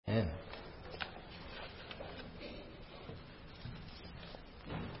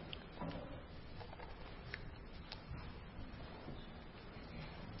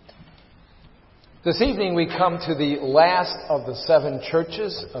This evening we come to the last of the 7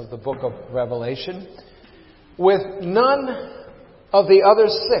 churches of the book of Revelation. With none of the other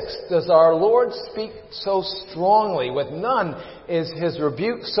 6 does our Lord speak so strongly. With none is his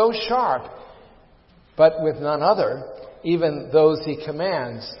rebuke so sharp. But with none other, even those he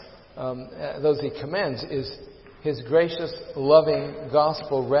commends, is his gracious, loving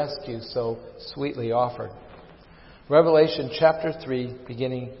gospel rescue so sweetly offered. Revelation chapter 3,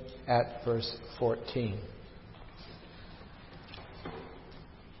 beginning at verse 14.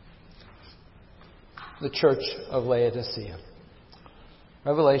 The Church of Laodicea.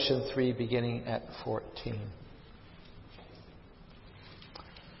 Revelation 3, beginning at 14.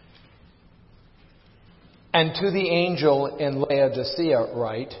 And to the angel in Laodicea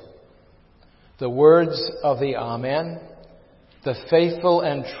write, the words of the Amen, the faithful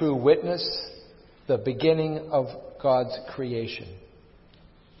and true witness, the beginning of God's creation.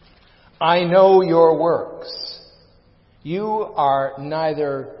 I know your works. You are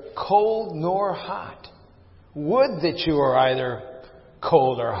neither cold nor hot. Would that you were either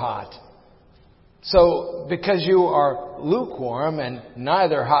cold or hot. So, because you are lukewarm and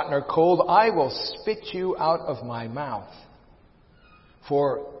neither hot nor cold, I will spit you out of my mouth.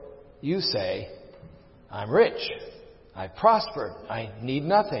 For you say, I'm rich, I've prospered, I need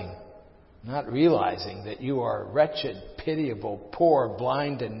nothing, not realizing that you are wretched, pitiable, poor,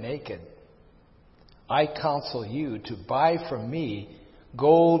 blind, and naked. I counsel you to buy from me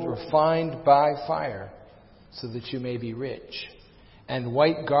gold refined by fire, so that you may be rich, and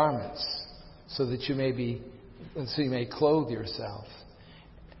white garments, so that you may clothe yourself,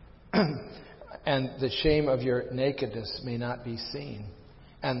 and the shame of your nakedness may not be seen,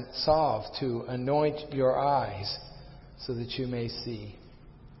 and salve to anoint your eyes, so that you may see.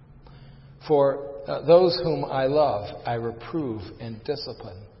 For those whom I love, I reprove and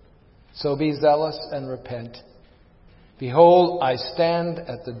discipline. So be zealous and repent. Behold, I stand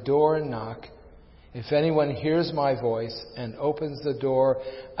at the door and knock. If anyone hears my voice and opens the door,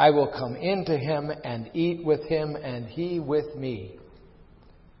 I will come into him and eat with him and he with me.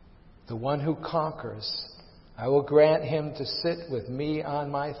 The one who conquers, I will grant him to sit with me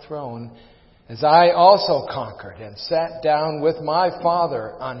on my throne, as I also conquered and sat down with my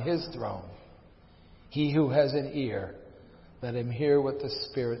Father on his throne. He who has an ear, let him hear what the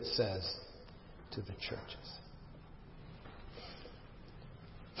Spirit says to the churches.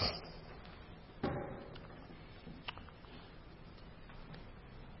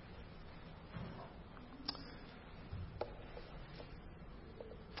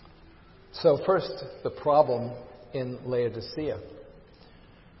 So first, the problem in Laodicea.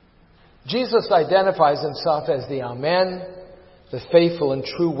 Jesus identifies himself as the Amen, the faithful and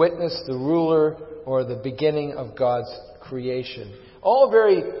true witness, the ruler, or the beginning of God's creation. All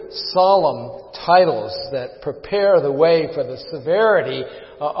very solemn titles that prepare the way for the severity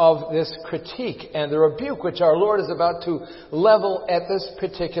of this critique and the rebuke which our Lord is about to level at this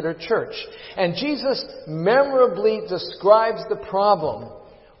particular church. And Jesus memorably describes the problem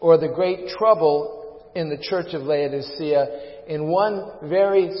or the great trouble in the church of Laodicea in one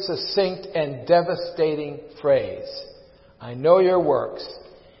very succinct and devastating phrase. I know your works.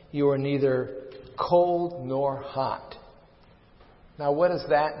 You are neither cold nor hot. Now, what does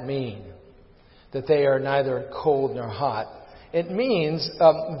that mean? That they are neither cold nor hot. It means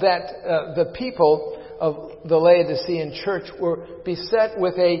that the people of the Laodicean church were beset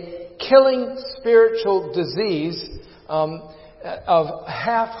with a killing spiritual disease of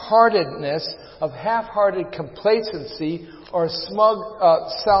half-heartedness, of half-hearted complacency, or smug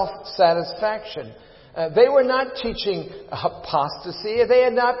self-satisfaction. They were not teaching apostasy. They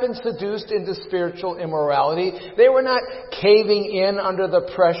had not been seduced into spiritual immorality. They were not caving in under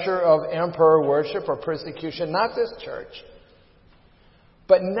the pressure of emperor worship or persecution. Not this church.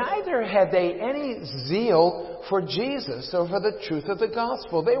 But neither had they any zeal for Jesus or for the truth of the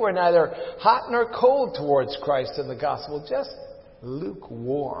gospel. They were neither hot nor cold towards Christ and the gospel, just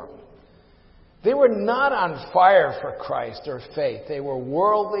lukewarm. They were not on fire for Christ or faith. They were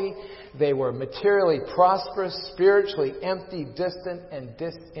worldly, they were materially prosperous, spiritually empty, distant, and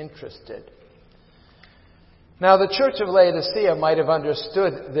disinterested. Now, the church of Laodicea might have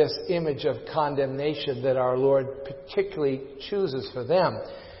understood this image of condemnation that our Lord particularly chooses for them.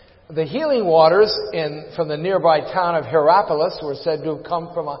 The healing waters from the nearby town of Hierapolis were said to have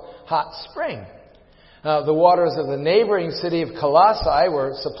come from a hot spring. The waters of the neighboring city of Colossae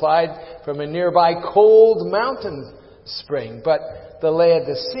were supplied from a nearby cold mountain spring. But the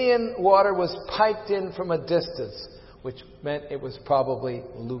Laodicean water was piped in from a distance, which meant it was probably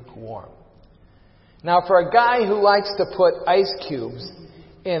lukewarm. Now, for a guy who likes to put ice cubes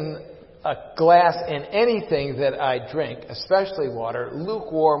in a glass in anything that I drink, especially water,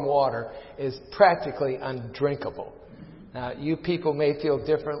 lukewarm water, is practically undrinkable. Now, you people may feel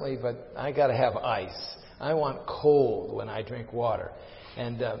differently, but I got to have ice. I want cold when I drink water.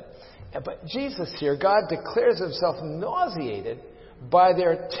 But Jesus here, God declares himself nauseated by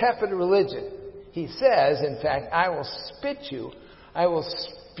their tepid religion. He says, in fact, I will spit you, I will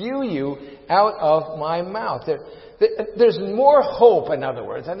spew you out of my mouth. There's more hope, in other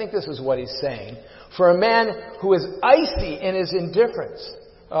words, I think this is what he's saying, for a man who is icy in his indifference,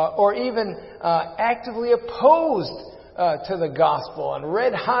 or even actively opposed to the gospel and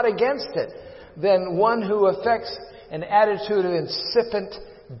red hot against it, than one who affects an attitude of insipid,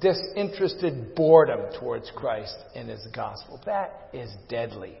 disinterested boredom towards Christ and his gospel. That is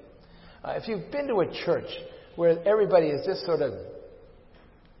deadly. If you've been to a church where everybody is just sort of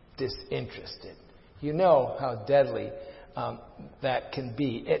disinterested, you know how deadly that can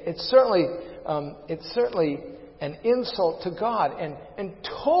be. It's certainly an insult to God and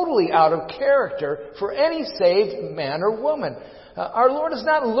totally out of character for any saved man or woman. Our Lord is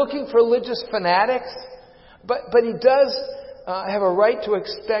not looking for religious fanatics, but he does have a right to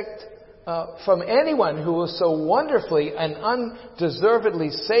expect from anyone who was so wonderfully and undeservedly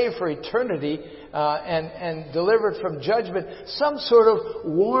saved for eternity and delivered from judgment, some sort of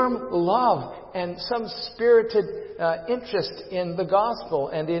warm love and some spirited interest in the gospel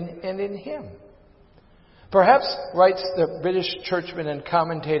and in Him. Perhaps, writes the British churchman and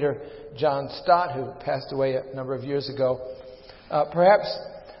commentator John Stott, who passed away a number of years ago, perhaps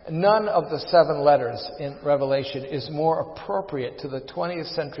none of the 7 letters in Revelation is more appropriate to the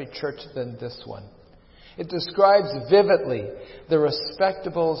 20th century church than this one. It describes vividly the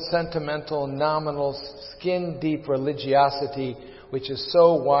respectable, sentimental, nominal, skin-deep religiosity which is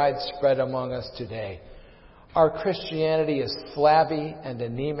so widespread among us today. Our Christianity is flabby and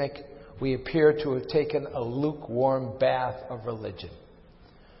anemic. We appear to have taken a lukewarm bath of religion.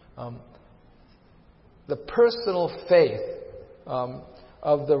 The personal faith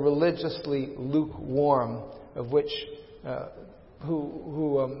of the religiously lukewarm, of which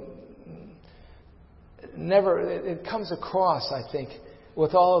it comes across, I think,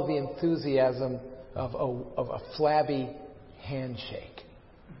 with all of the enthusiasm of a flabby handshake.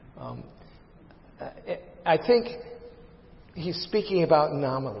 I think he's speaking about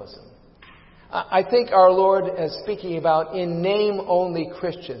nominalism. I think our Lord is speaking about in name only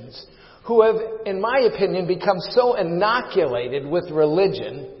Christians who have, in my opinion, become so inoculated with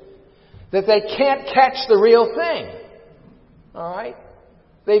religion that they can't catch the real thing. All right?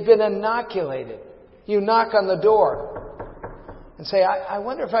 They've been inoculated. You knock on the door and say, I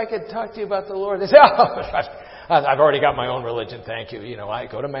wonder if I could talk to you about the Lord. They say, I've already got my own religion, thank you. I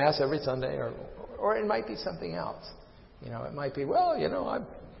go to Mass every Sunday. Or it might be something else. It might be,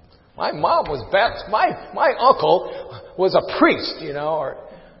 my mom was Baptist. My uncle was a priest,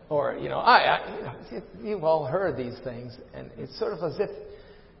 you've all heard these things, and it's sort of as if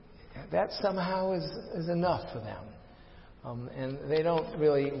that somehow is enough for them. And they don't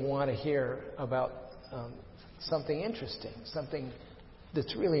really want to hear about something interesting, something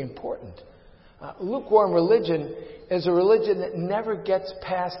that's really important. Lukewarm religion is a religion that never gets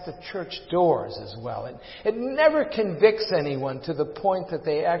past the church doors as well. It never convicts anyone to the point that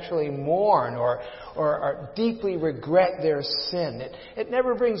they actually mourn or deeply regret their sin. It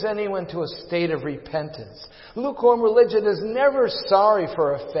never brings anyone to a state of repentance. Lukewarm religion is never sorry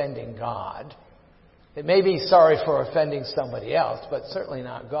for offending God. It may be sorry for offending somebody else, but certainly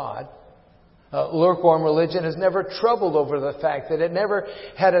not God. Lukewarm religion has never troubled over the fact that it never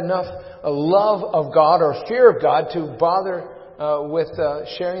had enough love of God or fear of God to bother with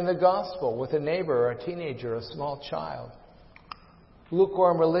sharing the gospel with a neighbor or a teenager or a small child.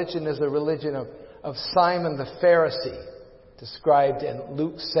 Lukewarm religion is a religion of Simon the Pharisee, described in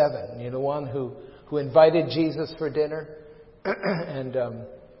Luke 7. The one who invited Jesus for dinner. And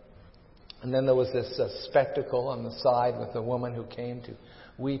then there was this spectacle on the side with a woman who came to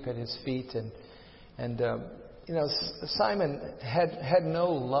weep at his feet, and Simon had no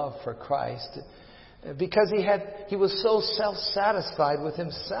love for Christ because he was so self-satisfied with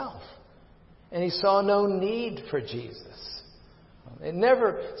himself, and he saw no need for Jesus.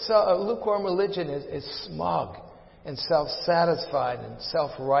 Lukewarm religion is smug and self-satisfied and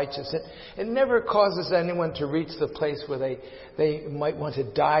self-righteous. It never causes anyone to reach the place where they might want to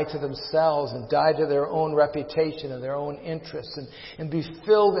die to themselves and die to their own reputation and their own interests and be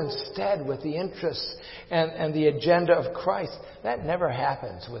filled instead with the interests and the agenda of Christ. That never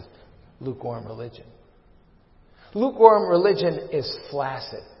happens with lukewarm religion. Lukewarm religion is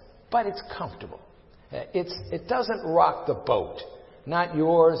flaccid, but it's comfortable. It doesn't rock the boat. not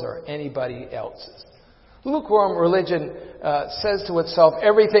yours or anybody else's. Lukewarm religion says to itself,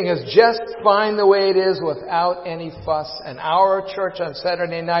 everything is just fine the way it is without any fuss, and our church on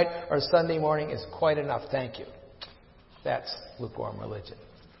Saturday night or Sunday morning is quite enough, thank you. That's lukewarm religion.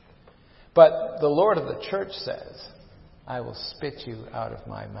 But the Lord of the church says, I will spit you out of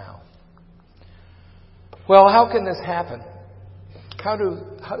my mouth. Well, how can this happen? How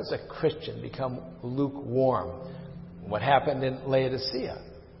does a Christian become lukewarm? What happened in Laodicea?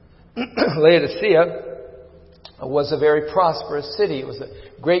 Laodicea was a very prosperous city. It was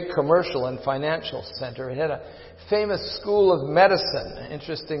a great commercial and financial center. It had a famous school of medicine,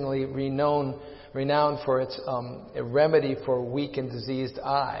 interestingly renowned for its remedy for weak and diseased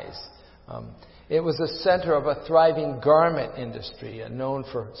eyes. It was a center of a thriving garment industry, known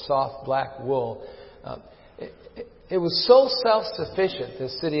for soft black wool. It was so self-sufficient,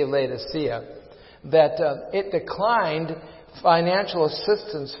 this city of Laodicea, that it declined financial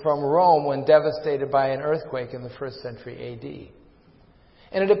assistance from Rome when devastated by an earthquake in the 1st century A.D.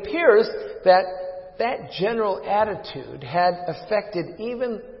 And it appears that general attitude had affected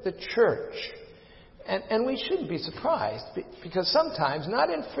even the church. And we shouldn't be surprised, because sometimes, not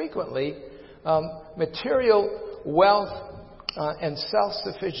infrequently, material wealth and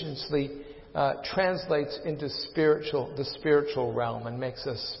self-sufficiency translates into the spiritual realm and makes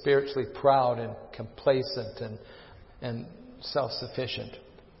us spiritually proud and complacent and self-sufficient.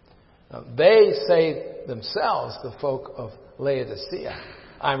 They say themselves, the folk of Laodicea,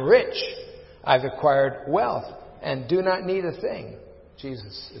 I'm rich, I've acquired wealth, and do not need a thing.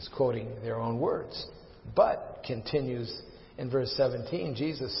 Jesus is quoting their own words. But, continues in verse 17,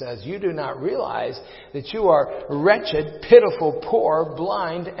 Jesus says, you do not realize that you are wretched, pitiful, poor,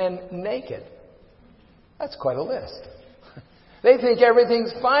 blind, and naked. That's quite a list. They think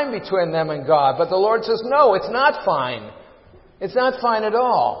everything's fine between them and God, but the Lord says, no, it's not fine. It's not fine at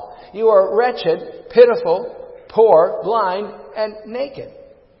all. You are wretched, pitiful, poor, blind, and naked.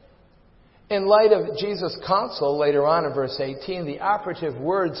 In light of Jesus' counsel later on in verse 18, the operative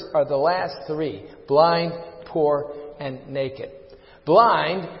words are the last three: blind, poor, and naked.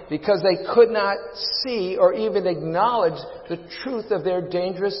 Blind because they could not see or even acknowledge the truth of their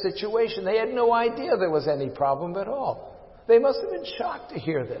dangerous situation. They had no idea there was any problem at all. They must have been shocked to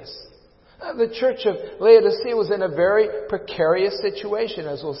hear this. The church of Laodicea was in a very precarious situation,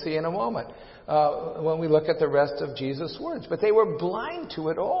 as we'll see in a moment, when we look at the rest of Jesus' words. But they were blind to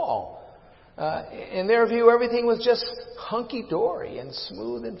it all. In their view, everything was just hunky-dory and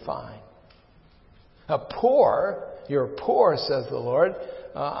smooth and fine. You're poor, says the Lord.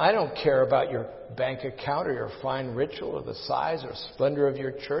 I don't care about your bank account or your fine ritual or the size or splendor of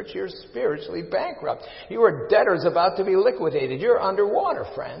your church. You're spiritually bankrupt. You are debtors about to be liquidated. You're underwater,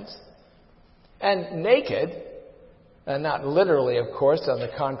 friends. And naked, and not literally, of course. On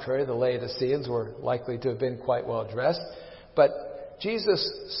the contrary, the Laodiceans were likely to have been quite well dressed. But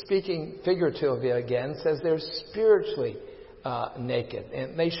Jesus, speaking figuratively again, says they're spiritually naked.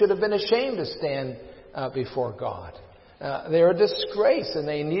 And they should have been ashamed to stand before God. They're a disgrace, and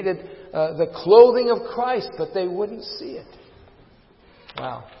they needed the clothing of Christ, but they wouldn't see it.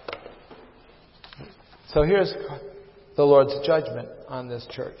 Wow. So here's the Lord's judgment on this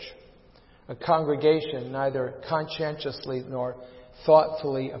church. A congregation neither conscientiously nor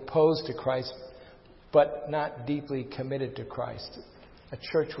thoughtfully opposed to Christ, but not deeply committed to Christ. A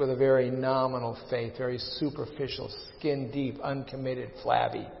church with a very nominal faith, very superficial, skin deep, uncommitted,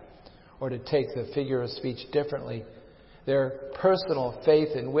 flabby. Or to take the figure of speech differently, their personal faith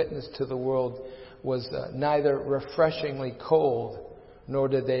and witness to the world was neither refreshingly cold, nor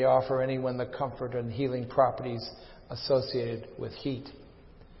did they offer anyone the comfort and healing properties associated with heat.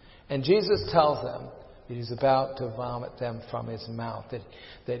 And Jesus tells them that He's about to vomit them from His mouth,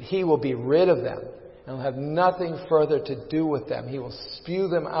 that He will be rid of them and will have nothing further to do with them. He will spew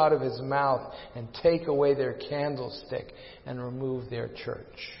them out of His mouth and take away their candlestick and remove their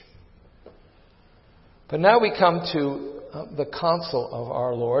church. But now we come to the counsel of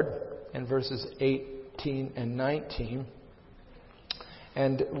our Lord in verses 18 and 19.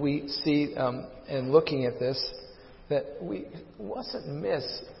 And we see, in looking at this, that we mustn't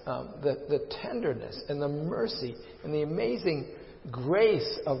miss the tenderness and the mercy and the amazing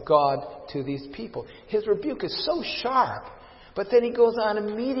grace of God to these people. His rebuke is so sharp, but then He goes on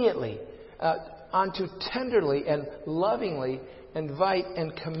immediately on to tenderly and lovingly invite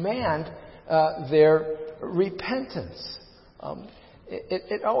and command their repentance.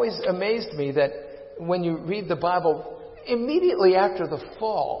 It always amazed me that when you read the Bible, immediately after the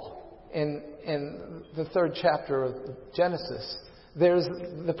fall, in the 3rd chapter of Genesis, there's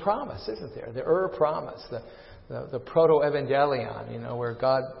the promise, isn't there? The promise, the proto-evangelion, where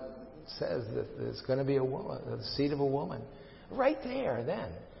God says that there's going to be a woman, the seed of a woman. Right there then.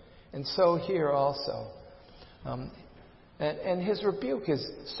 And so here also. And his rebuke is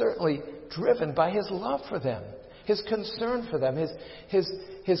certainly driven by his love for them, his concern for them,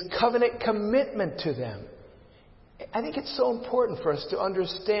 his covenant commitment to them. I think it's so important for us to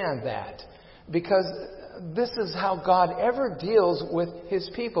understand that, because this is how God ever deals with his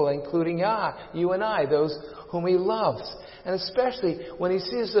people, including you and I, those whom he loves. And especially when he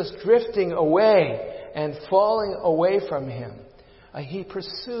sees us drifting away and falling away from him, he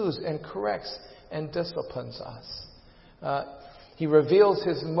pursues and corrects and disciplines us. He reveals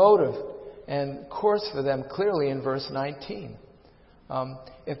his motive and course for them clearly in verse 19.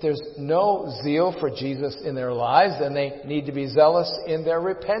 If there's no zeal for Jesus in their lives, then they need to be zealous in their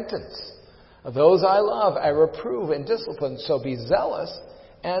repentance. Those I love, I reprove and discipline, so be zealous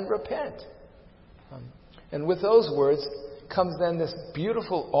and repent. And with those words comes then this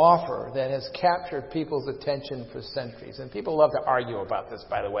beautiful offer that has captured people's attention for centuries. And people love to argue about this,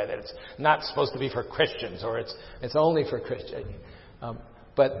 by the way, that it's not supposed to be for Christians, or it's only for Christians.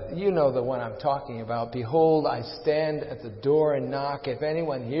 But you know the one I'm talking about. Behold, I stand at the door and knock. If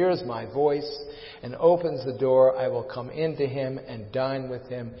anyone hears my voice and opens the door, I will come into him and dine with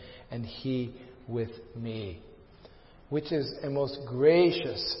him, and he with me. Which is a most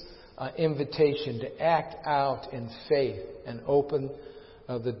gracious invitation to act out in faith and open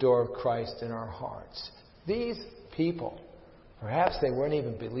the door of Christ in our hearts. These people, perhaps they weren't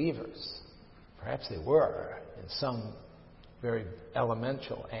even believers. Perhaps they were in some very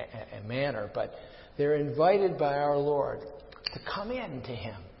elemental manner, but they're invited by our Lord to come in to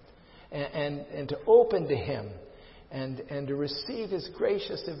him and to open to him and to receive his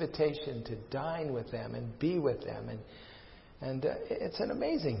gracious invitation to dine with them and be with them. And it's an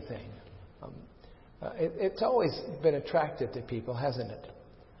amazing thing. It's always been attractive to people, hasn't it?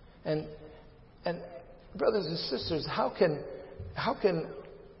 And brothers and sisters, how can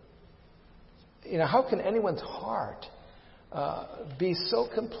anyone's heart be so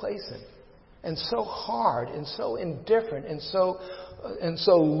complacent and so hard and so indifferent and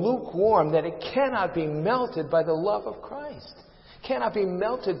so lukewarm that it cannot be melted by the love of Christ, cannot be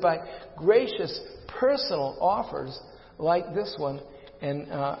melted by gracious personal offers like this one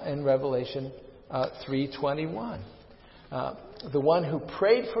in Revelation 3:21. The one who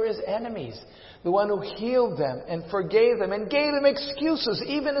prayed for his enemies, the one who healed them and forgave them and gave them excuses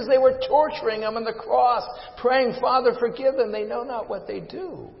even as they were torturing him on the cross, praying, Father, forgive them, they know not what they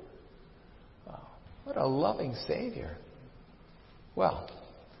do. Wow, what a loving Savior. Well,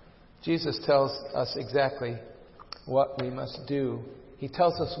 Jesus tells us exactly what we must do. He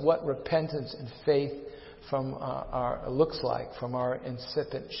tells us what repentance and faith looks like from our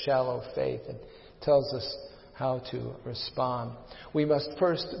insipid, shallow faith, and tells us how to respond. We must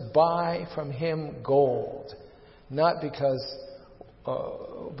first buy from him gold, not because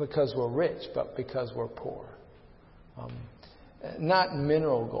we're rich, but because we're poor. Not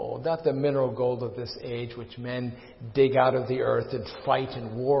mineral gold, not the mineral gold of this age which men dig out of the earth and fight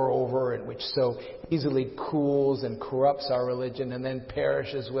and war over, and which so easily cools and corrupts our religion and then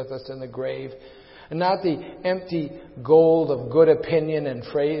perishes with us in the grave. And not the empty gold of good opinion and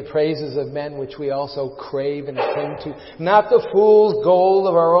praises of men which we also crave and cling to. Not the fool's gold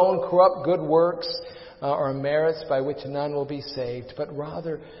of our own corrupt good works or merits by which none will be saved, but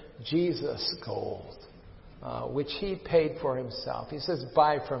rather Jesus' gold, which he paid for himself. He says,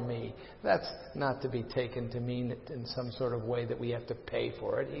 buy from me. That's not to be taken to mean it in some sort of way that we have to pay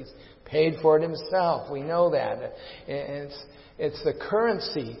for it. He's paid for it himself. We know that. And it's the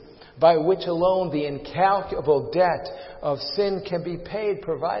currency by which alone the incalculable debt of sin can be paid,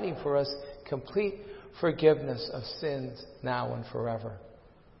 providing for us complete forgiveness of sins now and forever.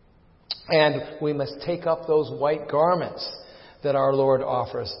 And we must take up those white garments that our Lord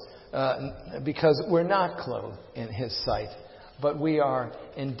offers, because we're not clothed in his sight, but we are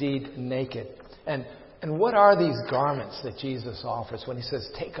indeed naked. And what are these garments that Jesus offers when he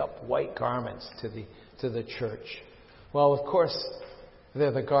says, take up white garments to the church? Well, of course, they're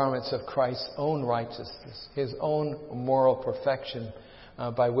the garments of Christ's own righteousness, his own moral perfection,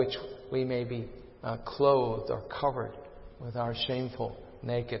 by which we may be clothed or covered with our shameful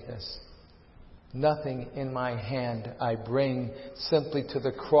nakedness. Nothing in my hand I bring, simply to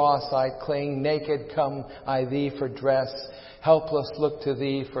the cross I cling. Naked come I thee for dress, helpless look to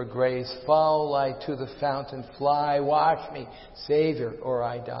thee for grace. Foul I to the fountain fly, wash me, Savior, or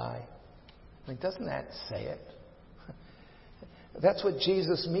I die. I mean, doesn't that say it? That's what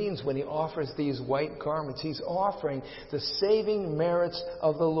Jesus means when he offers these white garments. He's offering the saving merits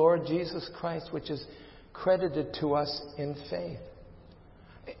of the Lord Jesus Christ, which is credited to us in faith.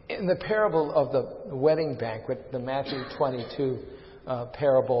 In the parable of the wedding banquet, the Matthew 22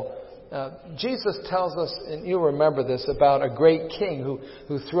 parable, Jesus tells us, and you remember this, about a great king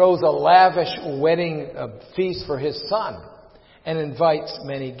who throws a lavish wedding feast for his son and invites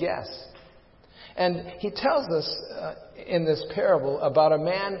many guests. And he tells us in this parable about a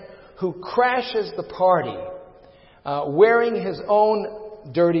man who crashes the party wearing his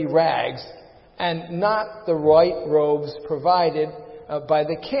own dirty rags and not the right robes provided by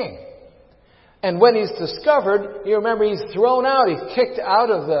the king. And when he's discovered, you remember he's thrown out. He's kicked out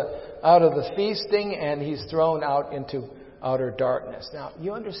of the feasting, and he's thrown out into outer darkness. Now,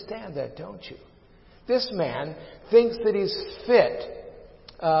 you understand that, don't you? This man thinks that he's fit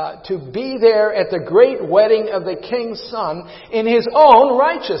to be there at the great wedding of the king's son in his own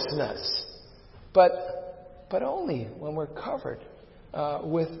righteousness. But only when we're covered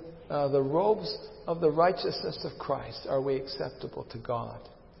with the robes of the righteousness of Christ are we acceptable to God.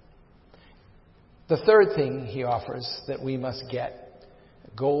 The third thing he offers that we must get: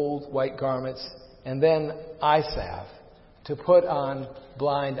 gold, white garments, and then eye salve to put on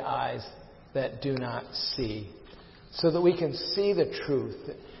blind eyes that do not see, so that we can see the truth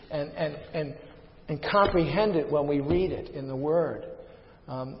and comprehend it when we read it in the Word.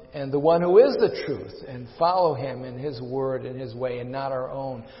 And the one who is the truth, and follow him in his word and his way and not our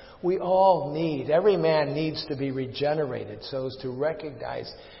own. We all every man needs to be regenerated so as to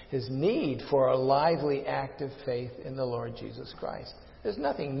recognize his need for a lively, active faith in the Lord Jesus Christ. There's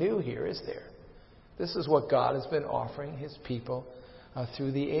nothing new here, is there? This is what God has been offering his people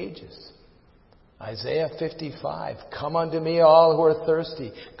through the ages. Isaiah 55, "Come unto me all who are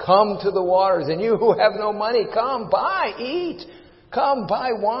thirsty. Come to the waters. And you who have no money, come, buy, eat. Come,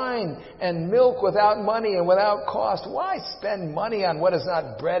 buy wine and milk without money and without cost." Why spend money on what is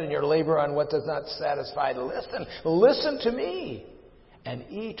not bread and your labor on what does not satisfy? Listen to me and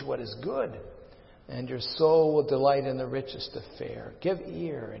eat what is good, and your soul will delight in the richest of fare. Give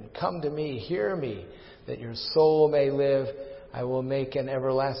ear and come to me, hear me, that your soul may live. I will make an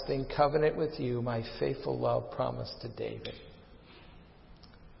everlasting covenant with you, my faithful love promised to David.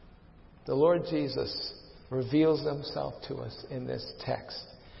 The Lord Jesus reveals himself to us in this text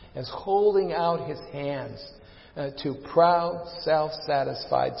as holding out his hands to proud,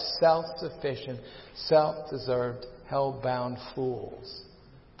 self-satisfied, self-sufficient, self-deserved, hell-bound fools,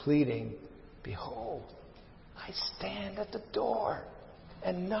 pleading, "Behold, I stand at the door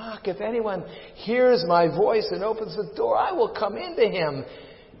and knock. If anyone hears my voice and opens the door, I will come into him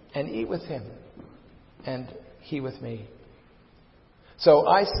and eat with him, and he with me." So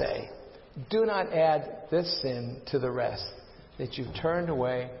I say, do not add this sin to the rest, that you've turned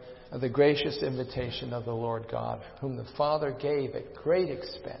away the gracious invitation of the Lord God, whom the Father gave at great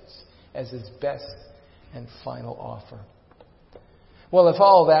expense as his best and final offer. Well, if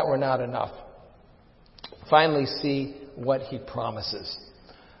all that were not enough, finally see what he promises.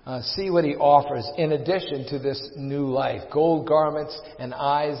 See what he offers in addition to this new life: gold garments and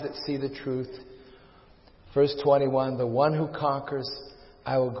eyes that see the truth. Verse 21, "The one who conquers,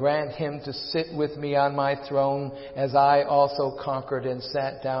 I will grant him to sit with me on my throne, as I also conquered and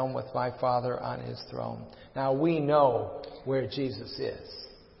sat down with my Father on his throne." Now we know where Jesus is.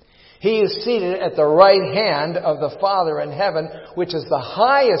 He is seated at the right hand of the Father in heaven, which is the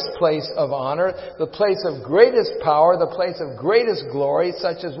highest place of honor, the place of greatest power, the place of greatest glory,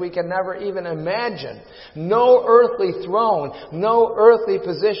 such as we can never even imagine. No earthly throne, no earthly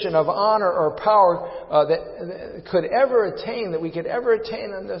position of honor or power that could ever attain, that we could ever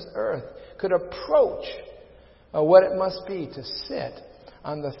attain on this earth, could approach what it must be to sit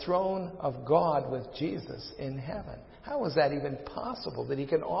on the throne of God with Jesus in heaven. How is that even possible that he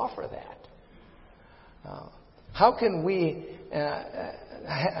can offer that? How can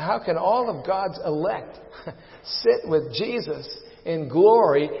all of God's elect sit with Jesus in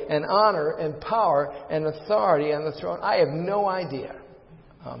glory and honor and power and authority on the throne? I have no idea.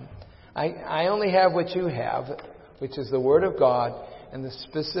 I only have what you have, which is the Word of God and the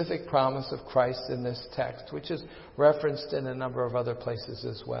specific promise of Christ in this text, which is referenced in a number of other places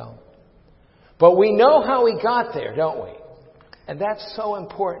as well. But we know how he got there, don't we? And that's so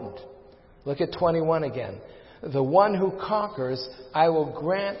important. Look at 21 again. "The one who conquers, I will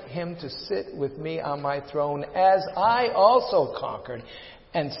grant him to sit with me on my throne, as I also conquered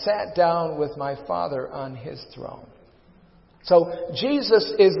and sat down with my Father on his throne." So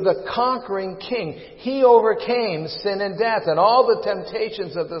Jesus is the conquering king. He overcame sin and death and all the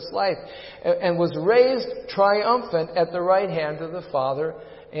temptations of this life and was raised triumphant at the right hand of the Father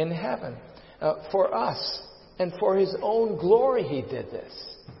in heaven. For us and for his own glory he did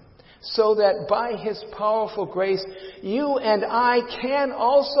this. so that by His powerful grace, you and I can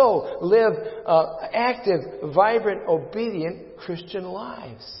also live active, vibrant, obedient Christian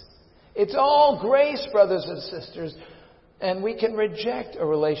lives. It's all grace, brothers and sisters, and we can reject a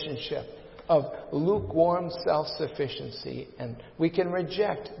relationship of lukewarm self-sufficiency, and we can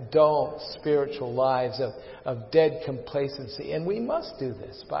reject dull spiritual lives of dead complacency, and we must do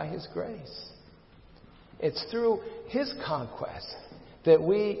this by His grace. It's through His conquest that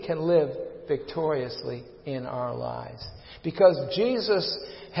we can live victoriously in our lives. Because Jesus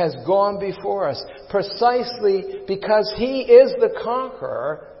has gone before us. Precisely because He is the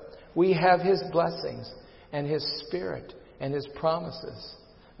conqueror, we have His blessings and His Spirit and His promises,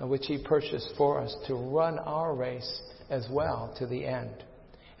 which He purchased for us to run our race as well to the end.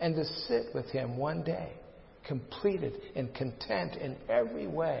 And to sit with Him one day, completed and content in every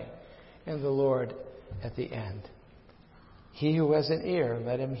way in the Lord at the end. He who has an ear,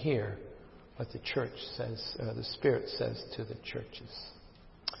 let him hear what the church says, or the Spirit says to the churches.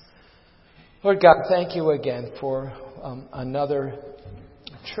 Lord God, thank you again for another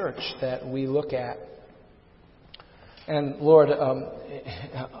church that we look at. And Lord,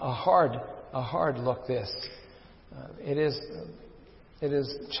 a hard look this. It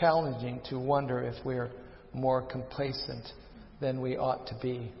is challenging to wonder if we're more complacent than we ought to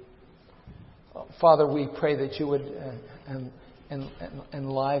be. Father, we pray that you would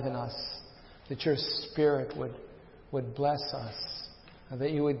enliven us, that your Spirit would bless us,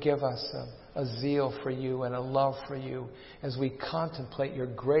 that you would give us a zeal for you and a love for you as we contemplate your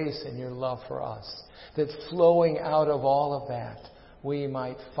grace and your love for us, that flowing out of all of that, we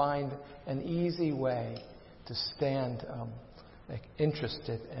might find an easy way to stand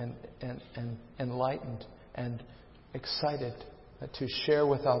interested and enlightened and excited to share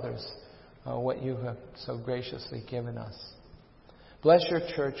with others what you have so graciously given us. Bless your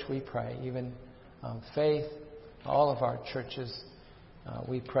church, we pray, even Faith, all of our churches,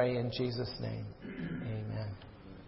 we pray in Jesus' name.